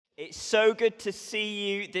It's so good to see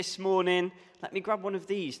you this morning. Let me grab one of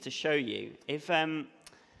these to show you.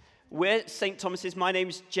 We're at St. Thomas's. My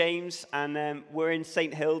name's James, and we're in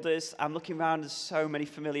St. Hilda's. I'm looking around, there's so many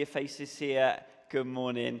familiar faces here. Good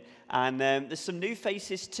morning. And there's some new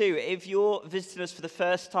faces too. If you're visiting us for the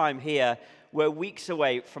first time here, we're weeks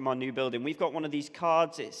away from our new building. We've got one of these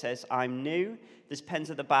cards. It says, I'm new. There's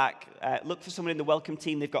pens at the back. Look for someone in the welcome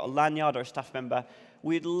team. They've got a lanyard or a staff member.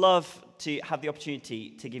 We'd love to have the opportunity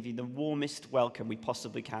to give you the warmest welcome we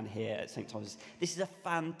possibly can here at St. Thomas's. This is a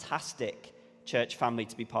fantastic church family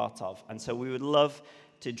to be part of. And so we would love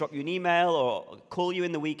to drop you an email or call you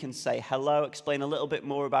in the week and say hello, explain a little bit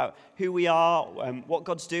more about who we are, what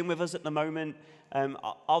God's doing with us at the moment.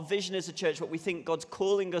 Our vision as a church, what we think God's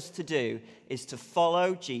calling us to do is to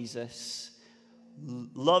follow Jesus,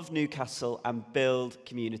 love Newcastle, and build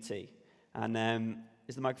community. And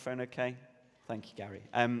is the microphone okay? Thank you, Gary.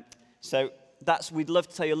 We'd love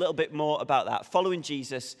to tell you a little bit more about that. Following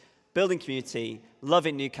Jesus, building community,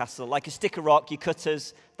 loving Newcastle. Like a stick of rock, you cut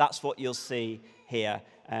us, that's what you'll see here.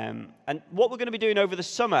 And what we're going to be doing over the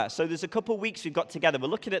summer, so there's a couple of weeks we've got together. We're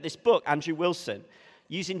looking at this book, Andrew Wilson,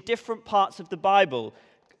 using different parts of the Bible.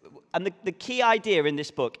 And the key idea in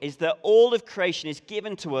this book is that all of creation is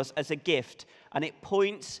given to us as a gift, and it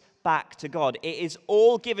points back to God. It is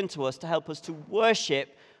all given to us to help us to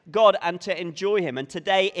worship God and to enjoy him. And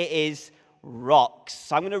today it is rocks.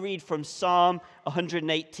 So I'm going to read from Psalm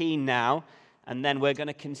 118 now, and then we're going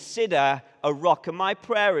to consider a rock. And my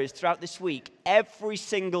prayer is throughout this week, every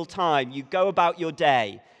single time you go about your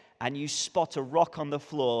day and you spot a rock on the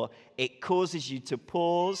floor, it causes you to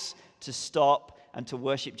pause, to stop, and to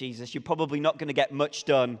worship Jesus. You're probably not going to get much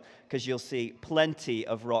done because you'll see plenty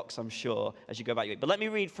of rocks, I'm sure, as you go about your week. But let me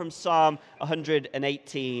read from Psalm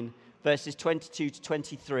 118, verses 22 to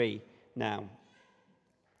 23 now.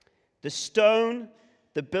 The stone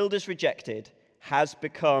the builders rejected has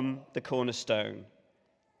become the cornerstone.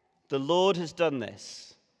 The Lord has done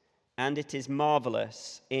this, and it is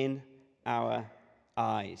marvelous in our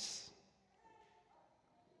eyes.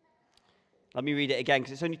 Let me read it again,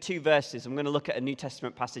 because it's only 2 verses. I'm going to look at a New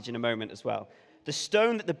Testament passage in a moment as well. The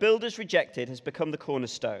stone that the builders rejected has become the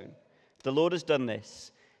cornerstone. The Lord has done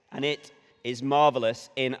this, and it is marvelous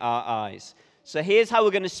in our eyes. So here's how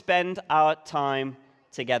we're going to spend our time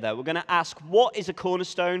together. We're going to ask, what is a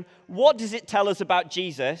cornerstone? What does it tell us about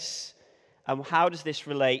Jesus? And how does this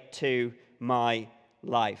relate to my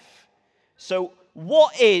life? So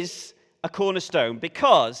what is a cornerstone?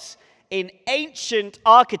 Because in ancient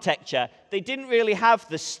architecture, they didn't really have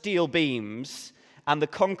the steel beams and the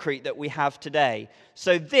concrete that we have today.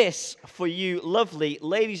 So this, for you lovely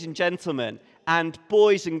ladies and gentlemen, and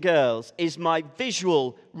boys and girls, is my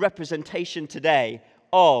visual representation today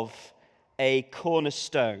of a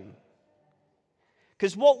cornerstone.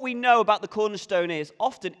 Because what we know about the cornerstone is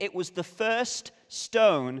often it was the first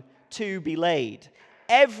stone to be laid.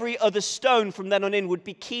 Every other stone from then on in would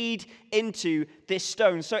be keyed into this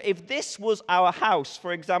stone. So if this was our house,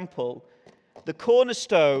 for example, the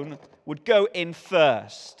cornerstone would go in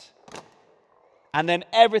first. And then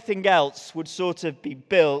everything else would sort of be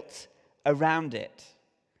built around it.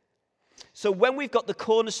 So when we've got the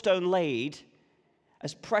cornerstone laid,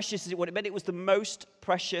 as precious as it meant it was the most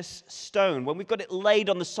precious stone. When we've got it laid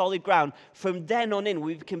on the solid ground, from then on in,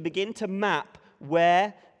 we can begin to map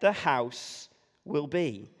where the house will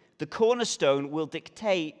be. The cornerstone will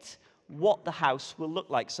dictate what the house will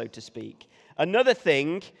look like, so to speak. Another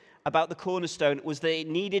thing about the cornerstone was that it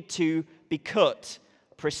needed to be cut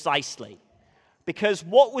precisely. Because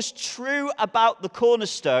what was true about the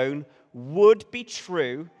cornerstone would be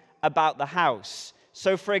true about the house.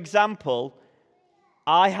 So, for example,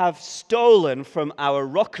 I have stolen from our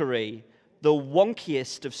rockery the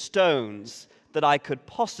wonkiest of stones that I could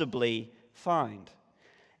possibly find.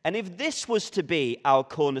 And if this was to be our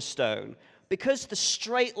cornerstone, because the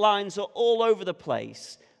straight lines are all over the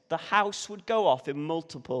place, the house would go off in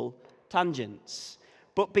multiple tangents.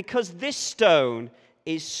 But because this stone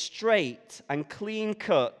is straight and clean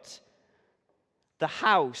cut, the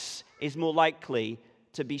house is more likely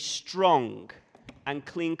to be strong and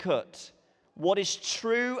clean cut. What is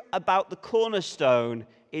true about the cornerstone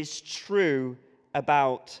is true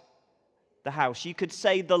about the house. You could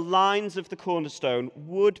say the lines of the cornerstone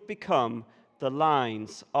would become the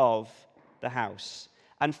lines of the house.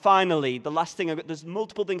 And finally, the last thing, there's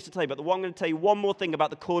multiple things to tell you, but the one I'm going to tell you one more thing about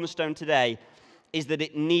the cornerstone today is that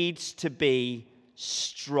it needs to be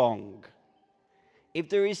strong. If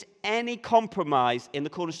there is any compromise in the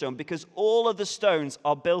cornerstone, because all of the stones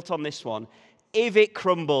are built on this one, if it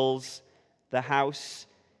crumbles, the house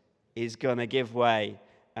is going to give way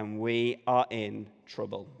and we are in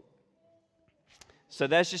trouble. So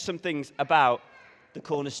there's just some things about the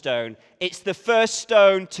cornerstone. It's the first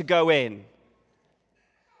stone to go in.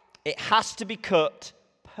 It has to be cut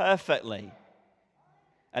perfectly,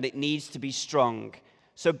 and it needs to be strong.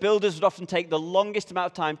 So builders would often take the longest amount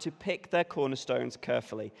of time to pick their cornerstones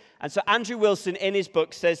carefully. And so Andrew Wilson, in his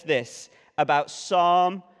book, says this about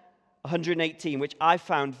Psalm 118, which I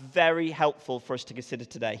found very helpful for us to consider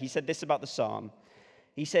today. He said this about the psalm.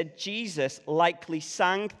 He said, Jesus likely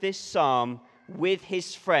sang this psalm with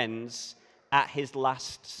his friends at his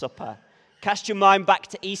Last Supper. Cast your mind back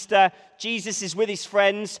to Easter. Jesus is with his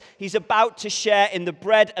friends. He's about to share in the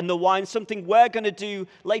bread and the wine, something we're going to do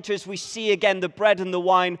later as we see again the bread and the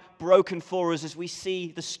wine broken for us, as we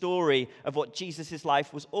see the story of what Jesus'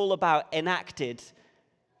 life was all about enacted.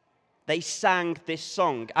 They sang this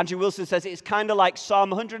song. Andrew Wilson says it's kind of like Psalm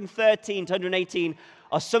 113 to 118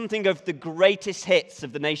 are something of the greatest hits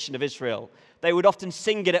of the nation of Israel. They would often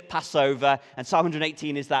sing it at Passover, and Psalm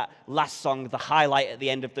 118 is that last song, the highlight at the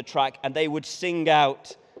end of the track, and they would sing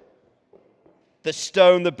out, "The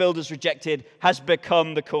stone the builders rejected has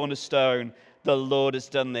become the cornerstone. The Lord has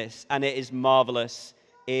done this, and it is marvelous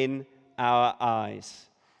in our eyes."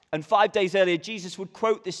 And 5 days earlier, Jesus would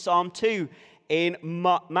quote this psalm too in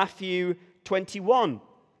Matthew 21.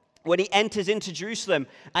 When he enters into Jerusalem,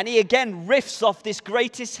 and he again riffs off this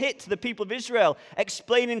greatest hit to the people of Israel,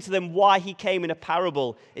 explaining to them why he came in a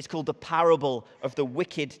parable. It's called the parable of the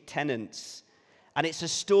wicked tenants. And it's a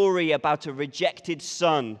story about a rejected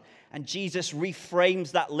son. And Jesus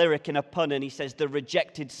reframes that lyric in a pun, and he says, the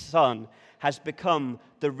rejected son has become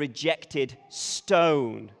the rejected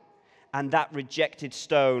stone. And that rejected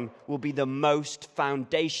stone will be the most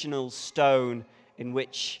foundational stone in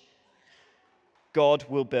which God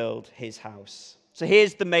will build his house. So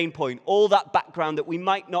here's the main point. All that background that we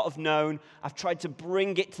might not have known, I've tried to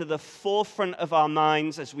bring it to the forefront of our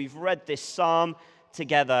minds as we've read this psalm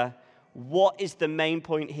together. What is the main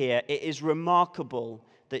point here? It is remarkable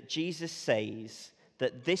that Jesus says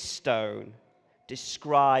that this stone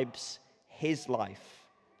describes his life.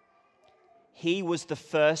 He was the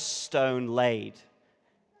first stone laid,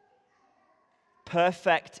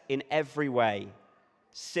 perfect in every way,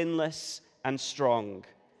 sinless and strong,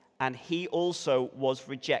 and he also was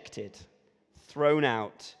rejected, thrown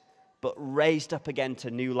out, but raised up again to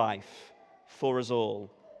new life for us all.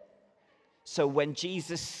 So when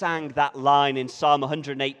Jesus sang that line in Psalm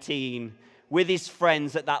 118 with his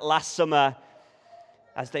friends at that last summer,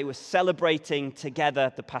 as they were celebrating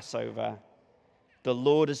together the Passover, the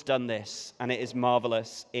Lord has done this, and it is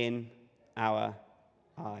marvelous in our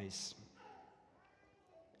eyes.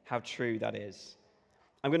 How true that is.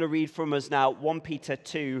 I'm going to read from us now 1 Peter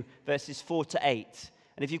 2, verses 4 to 8.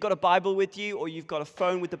 And if you've got a Bible with you or you've got a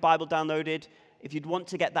phone with the Bible downloaded, if you'd want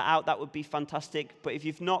to get that out, that would be fantastic. But if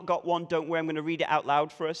you've not got one, don't worry, I'm going to read it out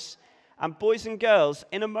loud for us. And boys and girls,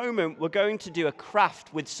 in a moment, we're going to do a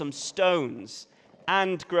craft with some stones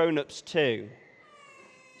and grown-ups too.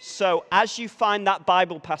 So as you find that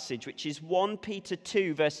Bible passage, which is 1 Peter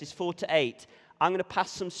 2, verses 4 to 8, I'm going to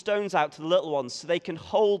pass some stones out to the little ones so they can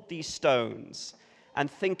hold these stones and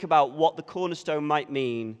think about what the cornerstone might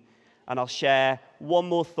mean. And I'll share one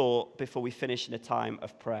more thought before we finish in a time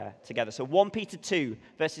of prayer together. So 1 Peter 2,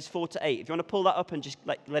 verses 4 to 8. If you want to pull that up and just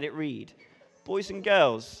let it read. Boys and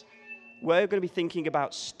girls, we're going to be thinking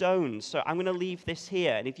about stones. So I'm going to leave this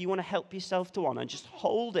here. And if you want to help yourself to one and just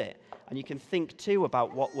hold it, and you can think too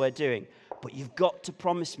about what we're doing. But you've got to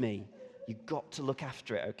promise me, you've got to look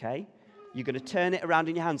after it, okay? You're going to turn it around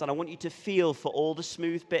in your hands, and I want you to feel for all the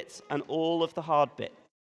smooth bits and all of the hard bits.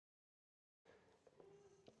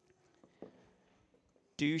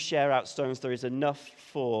 Do share out stones. There is enough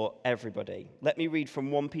for everybody. Let me read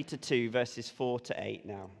from 1 Peter 2, verses 4 to 8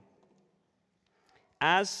 now.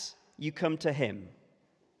 As you come to him,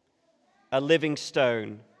 a living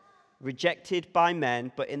stone, rejected by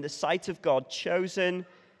men, but in the sight of God, chosen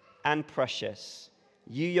and precious,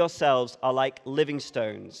 you yourselves are like living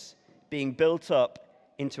stones, being built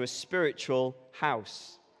up into a spiritual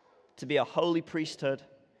house, to be a holy priesthood,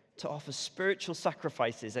 to offer spiritual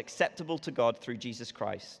sacrifices acceptable to God through Jesus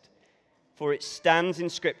Christ. For it stands in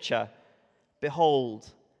Scripture, behold,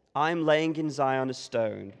 I am laying in Zion a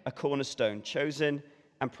stone, a cornerstone, chosen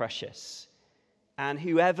and precious, and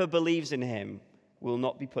whoever believes in him will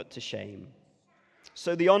not be put to shame.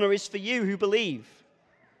 So the honor is for you who believe,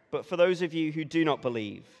 but for those of you who do not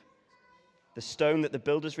believe, the stone that the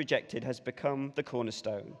builders rejected has become the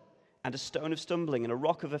cornerstone, and a stone of stumbling and a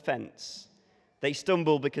rock of offense. They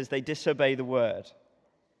stumble because they disobey the word,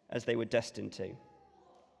 as they were destined to.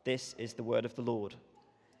 This is the word of the Lord.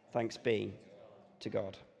 Thanks be to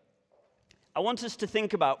God. I want us to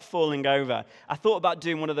think about falling over. I thought about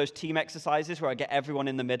doing one of those team exercises where I get everyone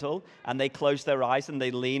in the middle and they close their eyes and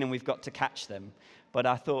they lean and we've got to catch them. But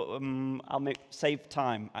I thought I'll save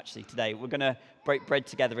time actually today. We're going to break bread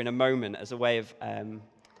together in a moment as a way of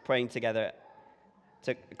praying together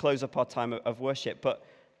to close up our time of worship. But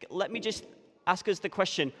let me just ask us the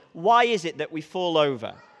question, why is it that we fall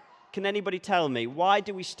over? Can anybody tell me? Why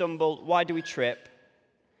do we stumble? Why do we trip?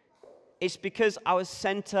 It's because our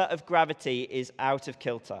center of gravity is out of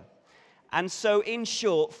kilter. And so, in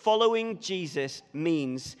short, following Jesus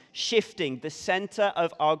means shifting the center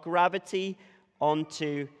of our gravity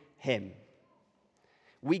onto him.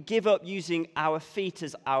 We give up using our feet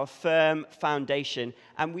as our firm foundation,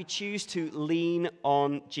 and we choose to lean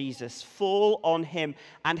on Jesus, fall on him,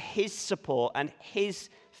 and his support and his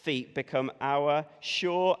feet become our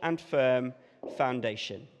sure and firm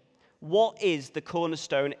foundation. What is the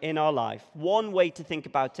cornerstone in our life? One way to think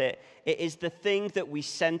about it, it is the thing that we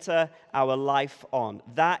center our life on.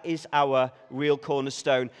 That is our real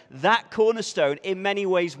cornerstone. That cornerstone, in many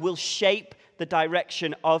ways, will shape the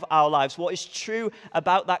direction of our lives. What is true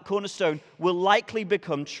about that cornerstone will likely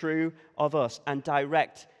become true of us and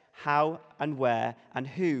direct how and where and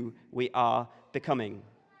who we are becoming.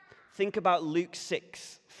 Think about Luke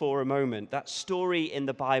 6 for a moment, that story in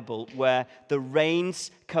the Bible where the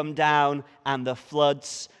rains come down and the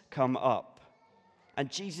floods come up. And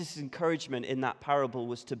Jesus' encouragement in that parable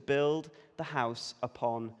was to build the house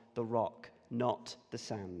upon the rock, not the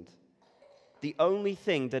sand. The only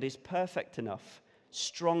thing that is perfect enough,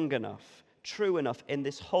 strong enough, true enough in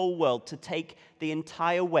this whole world to take the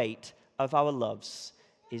entire weight of our loves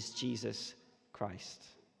is Jesus Christ.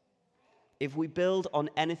 If we build on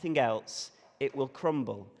anything else, it will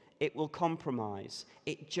crumble. It will compromise.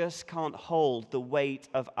 It just can't hold the weight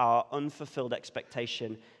of our unfulfilled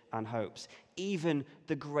expectation and hopes. Even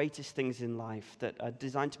the greatest things in life that are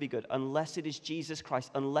designed to be good, unless it is Jesus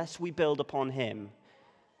Christ, unless we build upon him,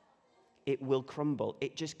 it will crumble.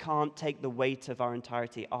 It just can't take the weight of our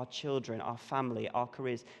entirety, our children, our family, our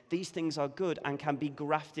careers. These things are good and can be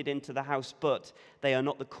grafted into the house, but they are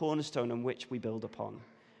not the cornerstone on which we build upon.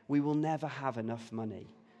 We will never have enough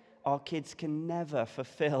money. Our kids can never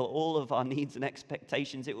fulfill all of our needs and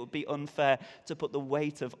expectations. It would be unfair to put the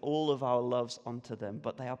weight of all of our loves onto them,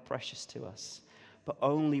 but they are precious to us. But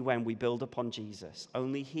only when we build upon Jesus,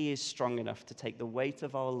 only he is strong enough to take the weight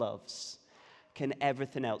of our loves, can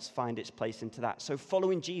everything else find its place into that. So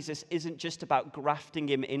following Jesus isn't just about grafting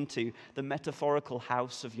him into the metaphorical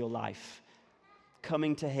house of your life.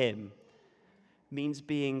 Coming to him means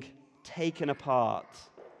being taken apart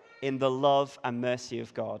in the love and mercy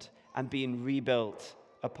of God and being rebuilt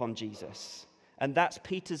upon Jesus. And that's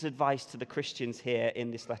Peter's advice to the Christians here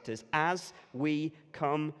in this letter. As we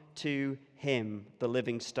come to him, the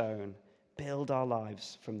living stone, build our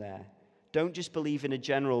lives from there. Don't just believe in a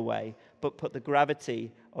general way, but put the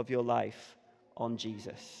gravity of your life on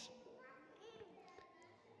Jesus.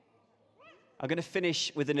 I'm going to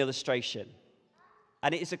finish with an illustration.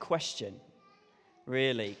 And it is a question,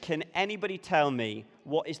 really. Can anybody tell me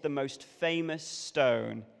what is the most famous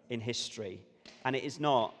stone in history? And it is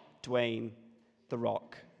not Dwayne "The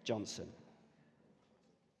Rock" Johnson.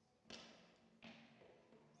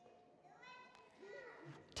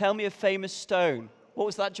 Tell me a famous stone. What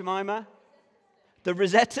was that, Jemima? The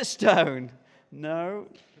Rosetta Stone. No,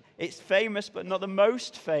 it's famous, but not the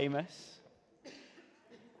most famous.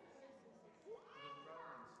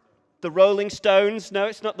 The Rolling Stones. No,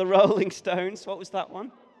 it's not the Rolling Stones. What was that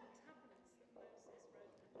one?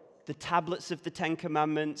 The tablets of the Ten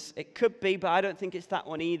Commandments. It could be, but I don't think it's that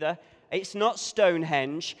one either. It's not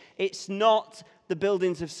Stonehenge. It's not the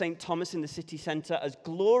buildings of St. Thomas in the city centre, as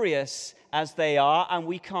glorious as they are, and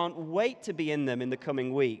we can't wait to be in them in the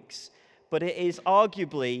coming weeks. But it is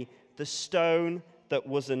arguably the stone that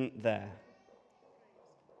wasn't there.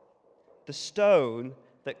 The stone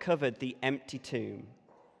that covered the empty tomb.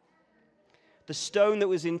 The stone that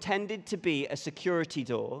was intended to be a security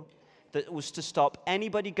door that was to stop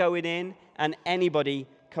anybody going in and anybody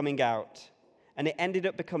coming out. And it ended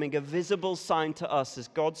up becoming a visible sign to us as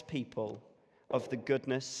God's people of the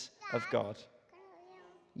goodness of God.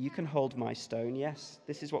 You can hold my stone, yes.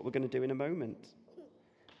 This is what we're going to do in a moment.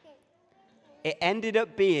 It ended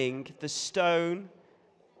up being the stone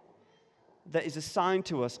that is a sign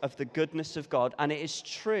to us of the goodness of God, and it is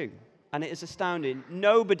true, and it is astounding.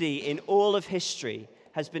 Nobody in all of history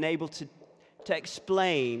has been able to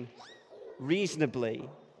explain reasonably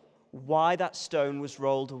why that stone was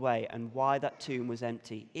rolled away and why that tomb was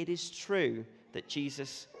empty. It is true that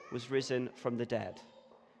Jesus was risen from the dead.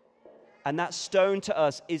 And that stone to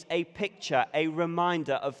us is a picture, a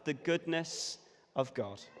reminder of the goodness of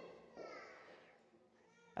God.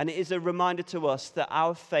 And it is a reminder to us that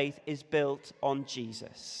our faith is built on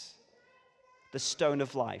Jesus, the stone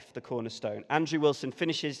of life, the cornerstone. Andrew Wilson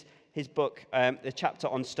finishes his book, the chapter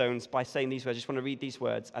on stones, by saying these words. I just want to read these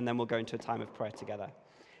words, and then we'll go into a time of prayer together.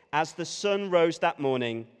 As the sun rose that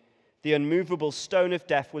morning, the unmovable stone of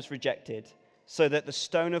death was rejected, so that the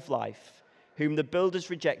stone of life, whom the builders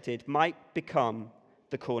rejected, might become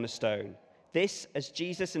the cornerstone. This, as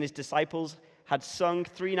Jesus and his disciples had sung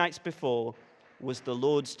 3 nights before, was the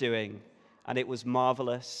Lord's doing, and it was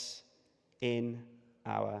marvelous in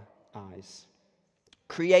our eyes.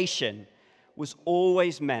 Creation was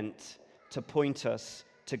always meant to point us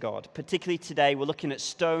to God. Particularly today, we're looking at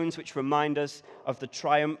stones which remind us of the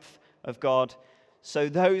triumph of God. So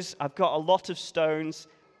I've got a lot of stones.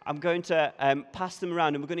 I'm going to pass them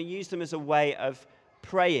around, and we're going to use them as a way of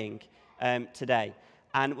praying today.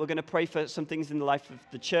 And we're going to pray for some things in the life of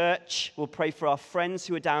the church. We'll pray for our friends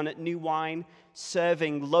who are down at New Wine,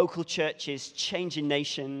 serving local churches, changing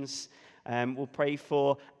nations. We'll pray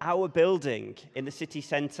for our building in the city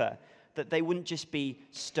centre, that they wouldn't just be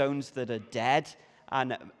stones that are dead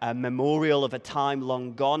and a memorial of a time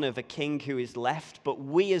long gone of a king who is left, but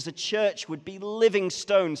we as a church would be living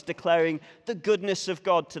stones declaring the goodness of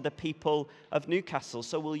God to the people of Newcastle.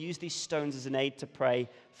 So we'll use these stones as an aid to pray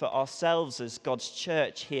for ourselves as God's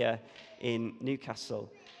church here in Newcastle,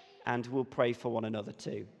 and we'll pray for one another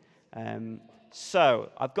too. So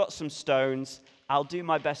I've got some stones. I'll do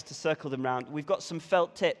my best to circle them around. We've got some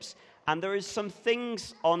felt tips, and there is some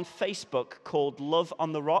things on Facebook called Love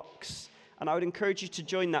on the Rocks. And I would encourage you to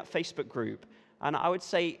join that Facebook group. And I would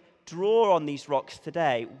say, draw on these rocks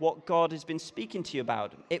today what God has been speaking to you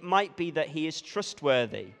about. It might be that he is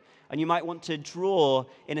trustworthy. And you might want to draw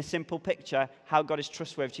in a simple picture how God is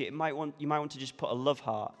trustworthy to you. You might want to just put a love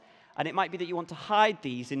heart. And it might be that you want to hide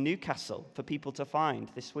these in Newcastle for people to find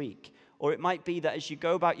this week. Or it might be that as you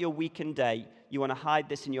go about your week and day, you want to hide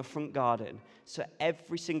this in your front garden. So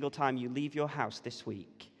every single time you leave your house this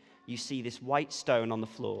week, you see this white stone on the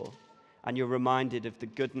floor, and you're reminded of the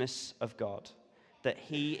goodness of God, that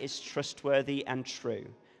he is trustworthy and true,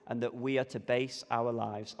 and that we are to base our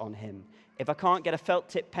lives on him. If I can't get a felt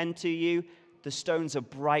tip pen to you, the stones are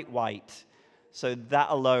bright white, so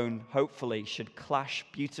that alone, hopefully, should clash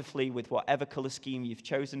beautifully with whatever color scheme you've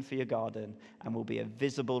chosen for your garden, and will be a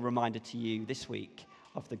visible reminder to you this week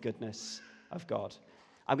of the goodness of God.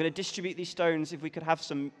 I'm going to distribute these stones. If we could have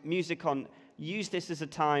some music on, use this as a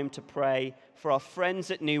time to pray for our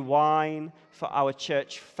friends at New Wine, for our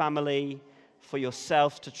church family, for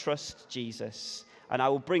yourself to trust Jesus. And I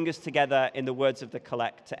will bring us together in the words of the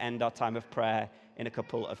collect to end our time of prayer in a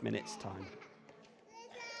couple of minutes' time.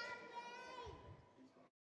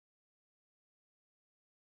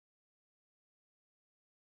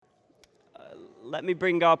 Let me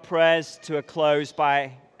bring our prayers to a close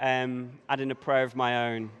by adding a prayer of my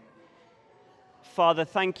own. Father,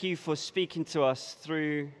 thank you for speaking to us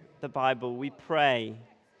through the Bible. We pray,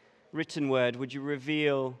 written word, would you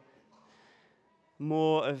reveal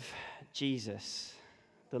more of Jesus,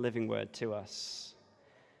 the living word, to us?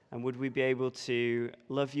 And would we be able to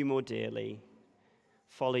love you more dearly,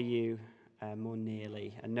 follow you more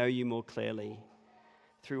nearly, and know you more clearly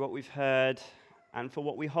through what we've heard and for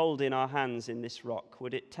what we hold in our hands in this rock?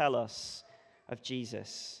 Would it tell us of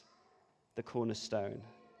Jesus, the cornerstone,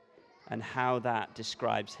 and how that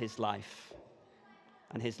describes his life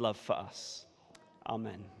and his love for us?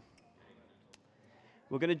 Amen.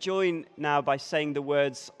 We're going to join now by saying the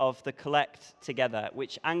words of the collect together,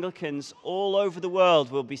 which Anglicans all over the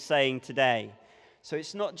world will be saying today. So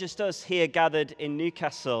it's not just us here gathered in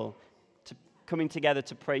Newcastle coming together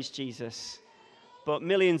to praise Jesus, but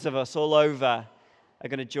millions of us all over are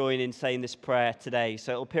going to join in saying this prayer today.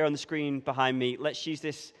 So it'll appear on the screen behind me. Let's use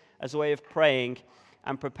this as a way of praying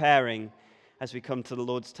and preparing as we come to the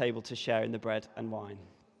Lord's table to share in the bread and wine.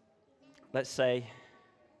 Let's say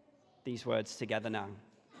these words together now.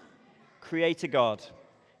 Creator God,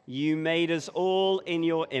 you made us all in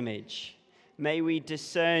your image. May we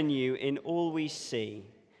discern you in all we see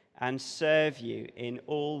and serve you in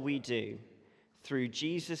all we do. Through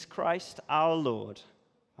Jesus Christ our Lord.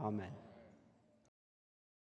 Amen.